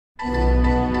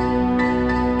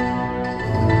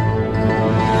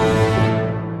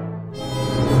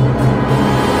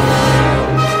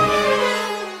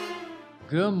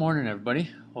Morning everybody,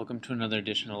 welcome to another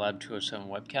edition of Lab 207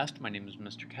 webcast. My name is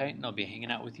Mr. Kite and I'll be hanging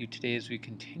out with you today as we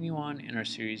continue on in our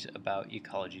series about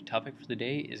ecology. Topic for the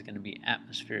day is going to be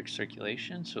atmospheric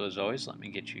circulation, so as always let me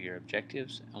get you your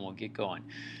objectives and we'll get going.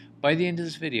 By the end of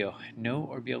this video, know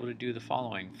or be able to do the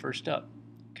following. First up,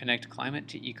 connect climate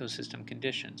to ecosystem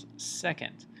conditions.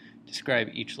 Second, describe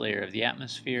each layer of the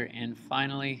atmosphere, and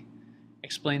finally,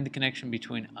 explain the connection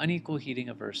between unequal heating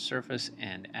of Earth's surface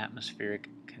and atmospheric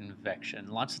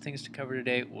convection. Lots of things to cover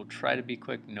today. We'll try to be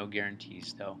quick, no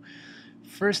guarantees though.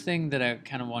 First thing that I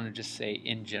kind of want to just say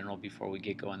in general before we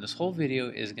get going, this whole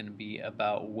video is going to be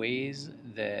about ways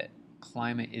that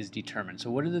climate is determined.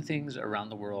 So what are the things around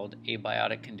the world,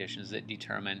 abiotic conditions, that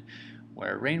determine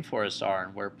where rainforests are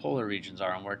and where polar regions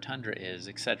are and where tundra is,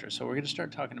 etc. So we're going to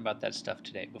start talking about that stuff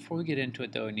today. Before we get into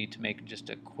it though, I need to make just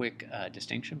a quick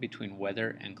distinction between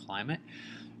weather and climate.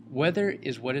 Weather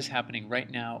is what is happening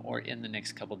right now or in the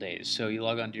next couple days. So you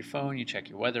log onto your phone, you check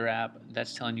your weather app,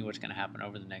 that's telling you what's going to happen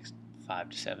over the next 5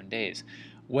 to 7 days.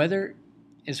 Weather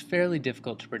is fairly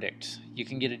difficult to predict. You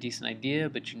can get a decent idea,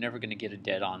 but you're never going to get a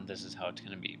dead on, this is how it's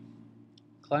going to be.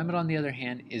 Climate, on the other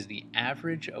hand, is the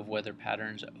average of weather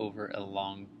patterns over a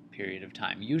long period of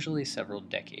time, usually several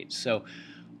decades. So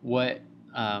what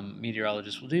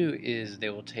meteorologists will do is they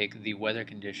will take the weather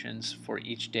conditions for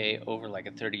each day over like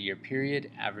a 30-year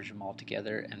period, average them all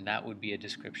together, and that would be a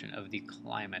description of the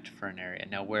climate for an area.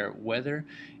 Now, where weather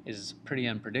is pretty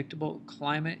unpredictable,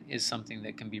 climate is something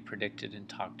that can be predicted and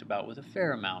talked about with a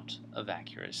fair amount of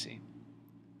accuracy.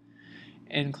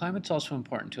 And climate's also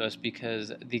important to us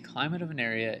because the climate of an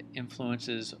area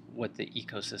influences what the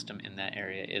ecosystem in that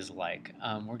area is like.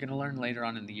 We're going to learn later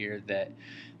on in the year that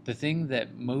the thing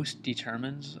that most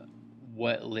determines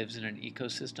what lives in an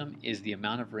ecosystem is the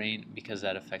amount of rain, because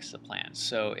that affects the plants.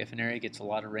 So if an area gets a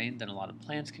lot of rain, then a lot of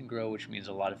plants can grow, which means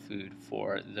a lot of food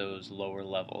for those lower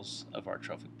levels of our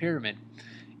trophic pyramid.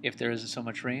 If there isn't so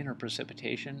much rain or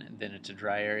precipitation, then it's a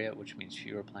dry area, which means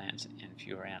fewer plants and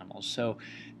fewer animals. So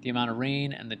the amount of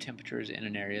rain and the temperatures in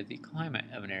an area, the climate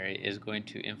of an area, is going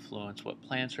to influence what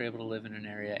plants are able to live in an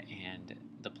area, and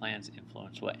the plants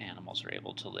influence what animals are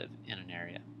able to live in an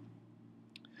area.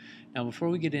 Now, before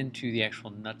we get into the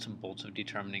actual nuts and bolts of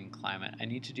determining climate, I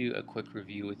need to do a quick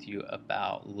review with you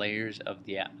about layers of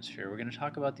the atmosphere. We're going to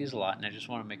talk about these a lot, and I just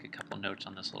want to make a couple notes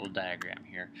on this little diagram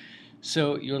here.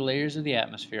 So your layers of the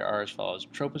atmosphere are as follows: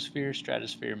 troposphere,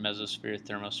 stratosphere, mesosphere,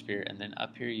 thermosphere, and then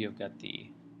up here you've got the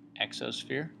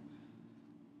exosphere.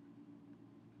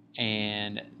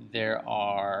 And there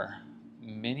are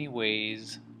many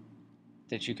ways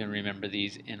that you can remember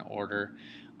these in order.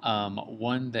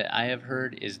 One that I have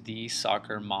heard is the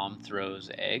soccer mom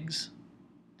throws eggs.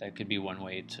 That could be one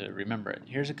way to remember it.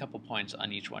 Here's a couple points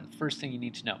on each one. First thing you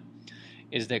need to know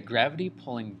is that gravity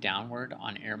pulling downward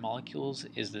on air molecules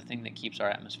is the thing that keeps our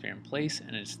atmosphere in place,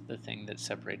 and it's the thing that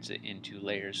separates it into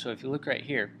layers. So if you look right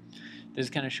here, this is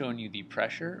kind of showing you the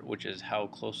pressure, which is how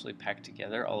closely packed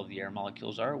together all of the air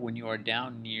molecules are. When you are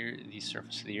down near the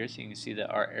surface of the Earth, you can see that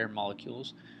our air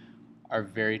molecules are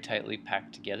very tightly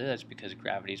packed together. That's because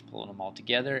gravity is pulling them all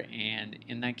together, and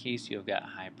in that case you've got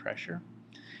high pressure.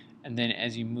 And then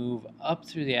as you move up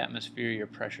through the atmosphere, your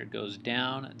pressure goes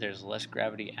down, there's less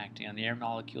gravity acting on the air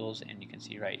molecules, and you can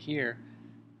see right here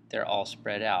they're all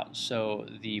spread out. So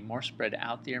the more spread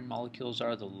out the air molecules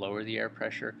are, the lower the air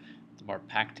pressure. The more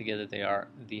packed together they are,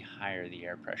 the higher the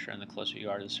air pressure, and the closer you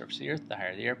are to the surface of the Earth, the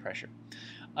higher the air pressure.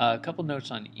 A couple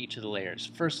notes on each of the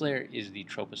layers. First layer is the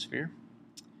troposphere.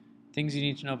 Things you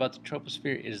need to know about the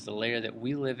troposphere is the layer that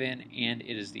we live in, and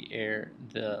it is the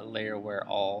layer where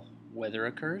all weather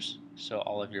occurs. So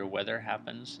all of your weather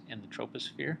happens in the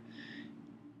troposphere,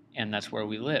 and that's where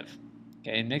we live.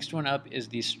 Okay, next one up is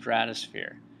the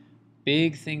stratosphere.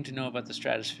 Big thing to know about the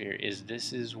stratosphere is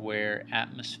this is where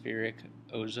atmospheric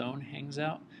ozone hangs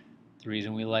out. The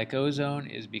reason we like ozone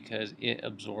is because it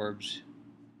absorbs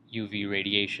UV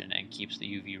radiation and keeps the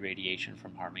UV radiation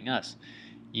from harming us.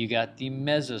 You got the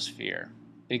mesosphere.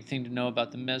 Big thing to know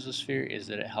about the mesosphere is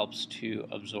that it helps to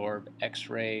absorb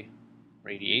X-ray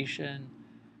radiation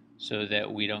so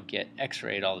that we don't get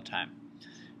X-rayed all the time.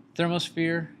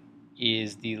 Thermosphere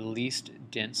is the least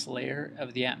dense layer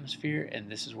of the atmosphere, and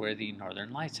this is where the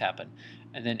northern lights happen.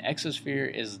 And then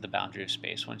exosphere is the boundary of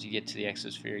space. Once you get to the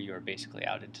exosphere, you are basically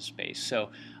out into space. So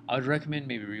I would recommend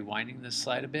maybe rewinding this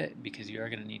slide a bit, because you are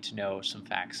going to need to know some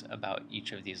facts about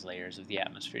each of these layers of the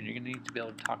atmosphere, and you're going to need to be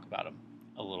able to talk about them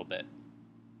a little bit.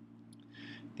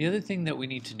 The other thing that we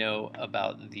need to know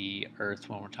about the Earth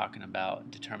when we're talking about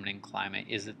determining climate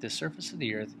is that the surface of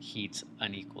the Earth heats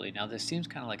unequally. Now, this seems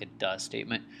kind of like a duh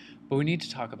statement, but we need to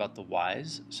talk about the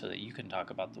whys so that you can talk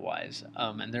about the whys.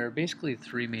 And there are basically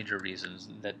three major reasons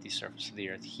that the surface of the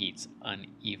Earth heats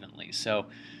unevenly. So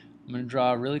I'm going to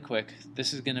draw really quick.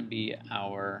 This is going to be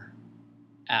our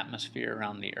atmosphere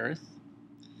around the Earth.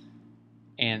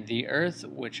 And the Earth,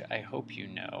 which I hope you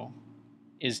know,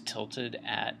 is tilted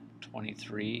at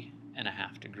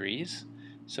 23.5 degrees.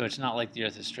 So it's not like the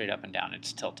Earth is straight up and down,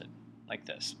 it's tilted like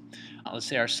this. Let's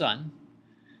say our sun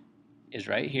is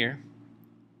right here,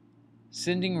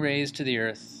 sending rays to the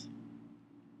Earth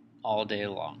all day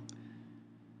long.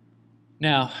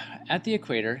 Now, at the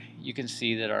equator, you can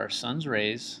see that our sun's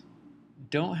rays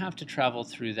don't have to travel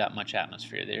through that much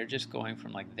atmosphere. They're just going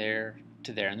from like there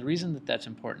to there. And the reason that that's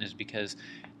important is because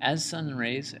as sun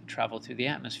rays travel through the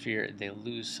atmosphere, they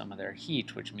lose some of their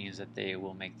heat, which means that they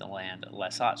will make the land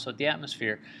less hot. So at the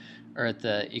atmosphere, or at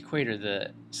the equator,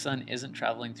 the sun isn't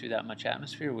traveling through that much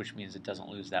atmosphere, which means it doesn't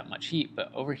lose that much heat.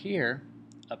 But over here,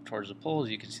 up towards the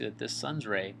poles, you can see that this sun's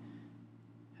ray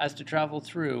has to travel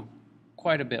through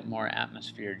quite a bit more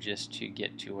atmosphere just to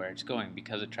get to where it's going.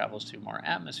 Because it travels through more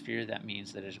atmosphere, that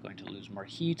means that it's going to lose more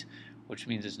heat, which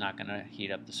means it's not going to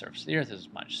heat up the surface of the Earth as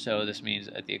much. So this means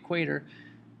at the equator,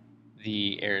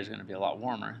 the air is going to be a lot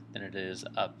warmer than it is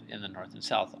up in the north and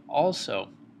south. Also,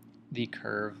 the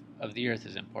curve of the Earth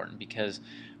is important because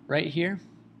right here,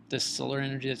 this solar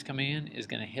energy that's coming in is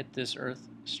going to hit this Earth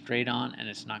straight on, and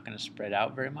it's not going to spread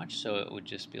out very much. So it would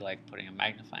just be like putting a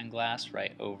magnifying glass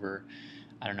right over,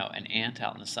 I don't know, an ant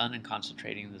out in the sun and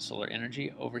concentrating the solar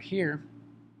energy. Over here,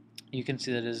 you can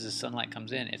see that as the sunlight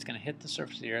comes in, it's going to hit the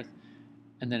surface of the Earth,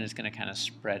 and then it's going to kind of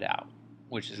spread out,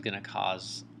 which is going to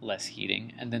cause less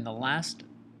heating. And then the last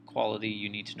quality you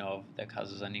need to know of that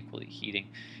causes unequal heating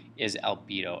is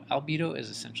albedo. Albedo is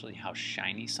essentially how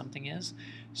shiny something is.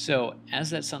 So as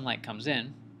that sunlight comes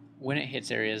in, when it hits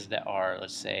areas that are,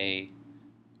 let's say,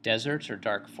 deserts or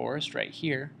dark forest right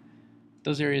here,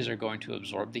 those areas are going to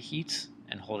absorb the heat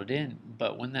and hold it in.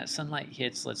 But when that sunlight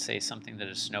hits, let's say, something that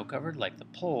is snow covered like the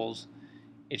poles,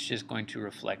 it's just going to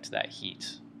reflect that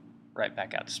heat right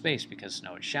back out to space because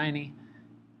snow is shiny,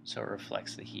 so it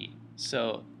reflects the heat.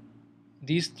 So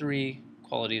these three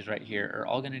qualities right here are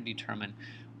all going to determine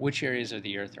which areas of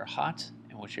the Earth are hot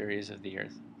and which areas of the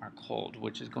Earth are cold,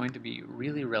 which is going to be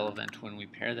really relevant when we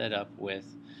pair that up with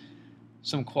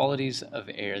some qualities of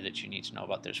air that you need to know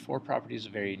about. There's 4 properties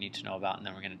of air you need to know about, and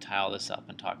then we're going to tie all this up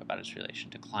and talk about its relation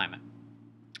to climate.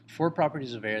 4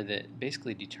 properties of air that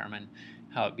basically determine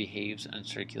how it behaves and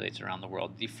circulates around the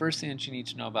world. The first thing that you need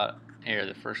to know about air,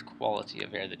 the first quality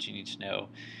of air that you need to know,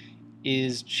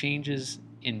 is changes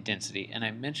in density. And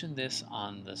I mentioned this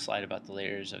on the slide about the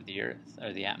layers of the Earth,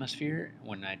 or the atmosphere,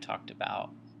 when I talked about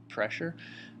pressure.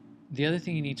 The other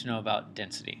thing you need to know about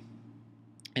density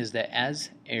is that as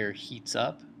air heats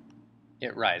up,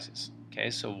 it rises. Okay,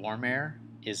 so warm air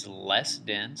is less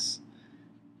dense,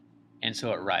 and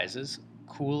so it rises.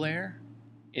 Cool air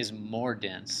is more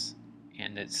dense,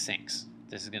 and it sinks.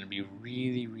 This is going to be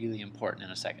really, really important in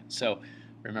a second. So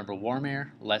remember, warm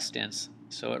air, less dense,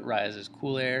 so it rises.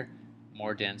 Cool air,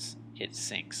 more dense, it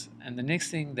sinks. And the next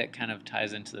thing that kind of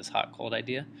ties into this hot-cold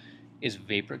idea is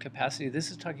vapor capacity. This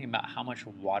is talking about how much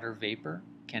water vapor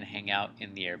can hang out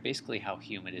in the air, basically how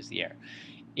humid is the air.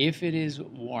 If it is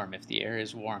warm, if the air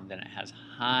is warm, then it has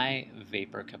high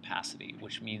vapor capacity,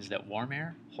 which means that warm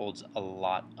air holds a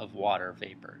lot of water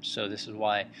vapor. So this is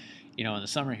why, in the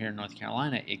summer here in North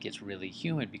Carolina, it gets really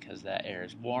humid because that air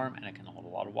is warm and it can hold a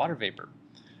lot of water vapor.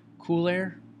 Cool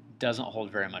air doesn't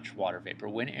hold very much water vapor.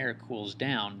 When air cools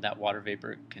down, that water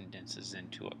vapor condenses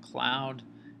into a cloud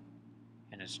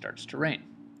and it starts to rain.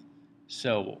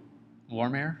 So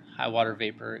warm air, high water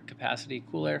vapor capacity.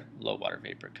 Cool air, low water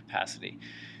vapor capacity.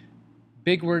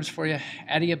 Big words for you: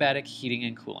 adiabatic heating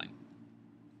and cooling.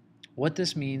 What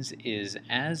this means is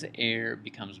as air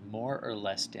becomes more or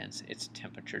less dense, its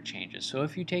temperature changes. So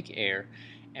if you take air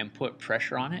and put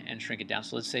pressure on it and shrink it down,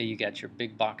 so let's say you got your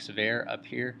big box of air up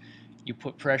here, you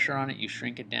put pressure on it, you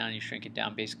shrink it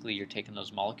down, basically you're taking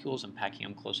those molecules and packing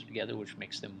them closer together, which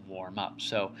makes them warm up.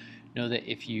 So know that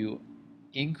if you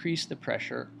increase the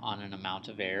pressure on an amount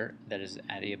of air that is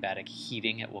adiabatic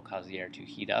heating, it will cause the air to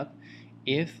heat up.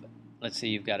 If, let's say,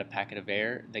 you've got a packet of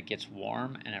air that gets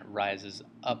warm and it rises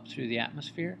up through the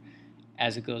atmosphere,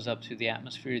 as it goes up through the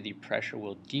atmosphere, the pressure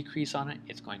will decrease on it.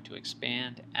 It's going to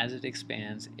expand. As it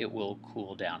expands, it will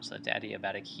cool down. So that's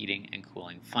adiabatic heating and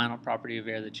cooling. Final property of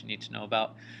air that you need to know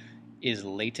about is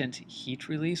latent heat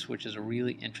release, which is a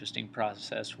really interesting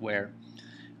process where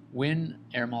When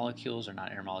air molecules, or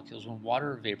not air molecules, when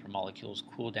water vapor molecules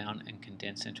cool down and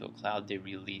condense into a cloud, they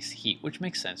release heat, which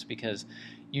makes sense because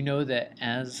you know that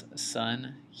as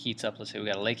sun heats up, let's say we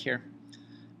got a lake here,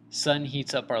 sun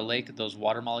heats up our lake, those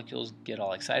water molecules get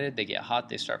all excited, they get hot,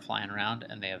 they start flying around,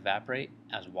 and they evaporate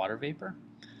as water vapor.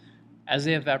 As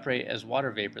they evaporate as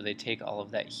water vapor, they take all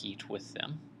of that heat with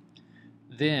them.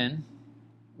 Then,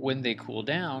 when they cool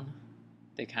down,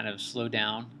 they kind of slow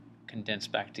down, condense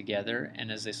back together,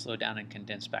 and as they slow down and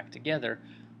condense back together,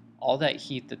 all that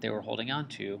heat that they were holding on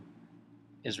to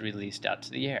is released out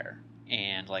to the air.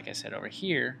 And like I said over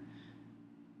here,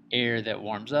 air that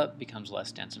warms up becomes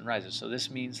less dense and rises. So this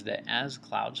means that as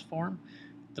clouds form,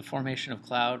 the formation of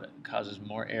cloud causes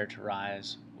more air to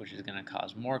rise, which is going to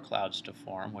cause more clouds to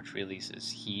form, which releases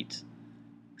heat,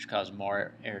 which causes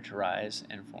more air to rise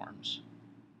and forms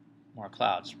more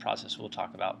clouds, a process we'll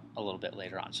talk about a little bit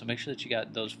later on. So make sure that you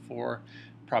got those 4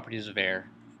 properties of air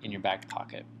in your back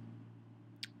pocket.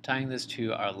 Tying this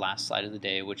to our last slide of the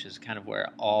day, which is kind of where it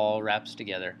all wraps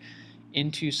together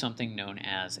into something known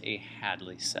as a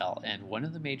Hadley cell. And one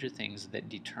of the major things that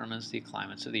determines the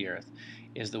climates of the Earth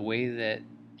is the way that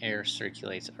air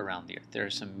circulates around the Earth. There are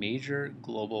some major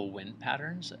global wind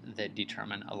patterns that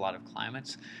determine a lot of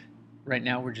climates. Right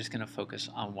now we're just going to focus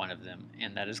on one of them,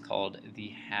 and that is called the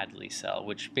Hadley cell,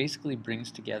 which basically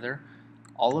brings together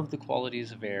all of the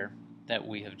qualities of air that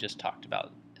we have just talked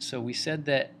about. So we said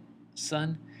that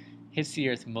sun hits the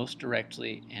Earth most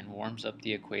directly and warms up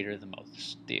the equator the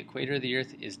most. The equator of the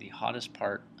Earth is the hottest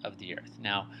part of the Earth.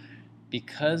 Now,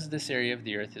 because this area of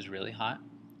the Earth is really hot,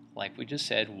 like we just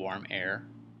said, warm air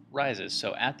rises.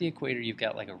 So at the equator, you've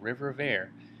got like a river of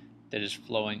air that is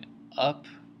flowing up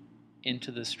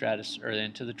into the stratosphere or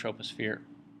into the troposphere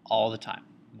all the time.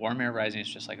 Warm air rising is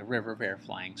just like a river of air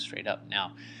flying straight up.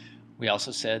 Now, we also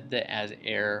said that as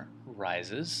air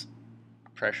rises,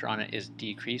 pressure on it is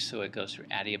decreased, so it goes through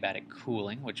adiabatic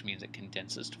cooling, which means it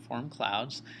condenses to form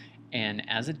clouds. And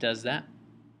as it does that,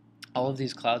 all of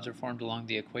these clouds are formed along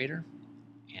the equator,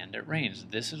 and it rains.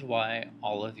 This is why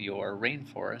all of your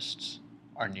rainforests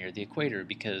are near the equator,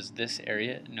 because this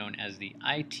area, known as the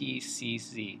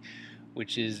ITCZ,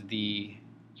 which is the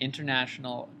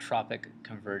International Tropic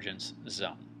Convergence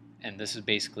Zone. And this is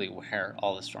basically where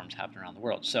all the storms happen around the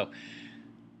world. So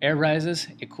air rises,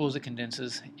 it cools, it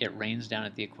condenses, it rains down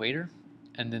at the equator,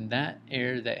 and then that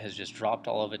air that has just dropped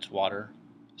all of its water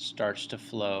starts to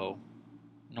flow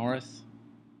north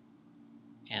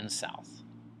and south.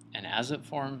 And as it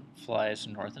flies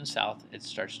north and south, it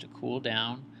starts to cool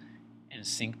down and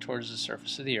sink towards the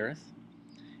surface of the Earth.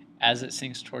 As it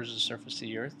sinks towards the surface of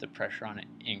the Earth, the pressure on it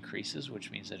increases,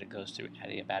 which means that it goes through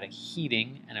adiabatic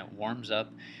heating and it warms up,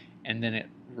 and then it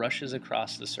rushes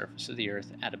across the surface of the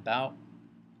Earth at about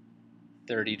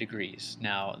 30 degrees.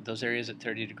 Now, those areas at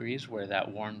 30 degrees where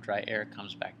that warm, dry air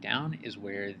comes back down is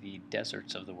where the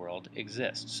deserts of the world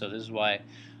exist. So this is why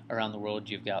around the world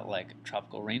you've got like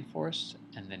tropical rainforests,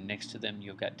 and then next to them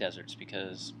you've got deserts,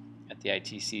 because at the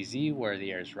ITCZ, where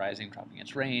the air is rising, dropping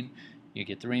its rain, you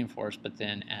get the rainforest, but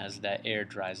then as that air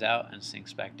dries out and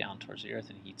sinks back down towards the Earth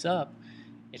and heats up,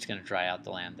 it's going to dry out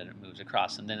the land that it moves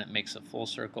across, and then it makes a full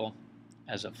circle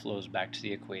as it flows back to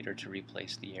the equator to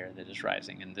replace the air that is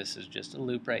rising. And this is just a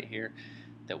loop right here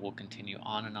that will continue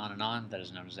on and on and on. That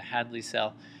is known as a Hadley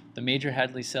cell. The major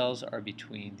Hadley cells are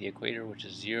between the equator, which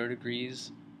is 0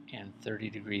 degrees, and 30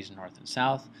 degrees north and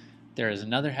south. There is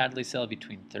another Hadley cell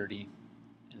between 30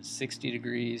 and 60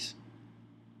 degrees.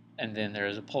 And then there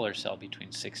is a polar cell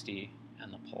between 60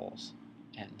 and the poles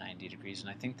at 90 degrees. And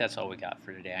I think that's all we got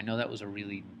for today. I know that was a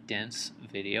really dense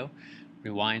video.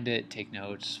 Rewind it, take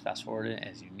notes, fast forward it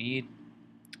as you need.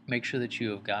 Make sure that you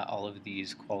have got all of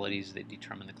these qualities that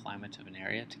determine the climate of an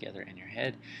area together in your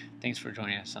head. Thanks for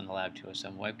joining us on the Lab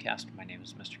 207 webcast. My name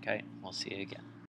is Mr. Kite. We'll see you again.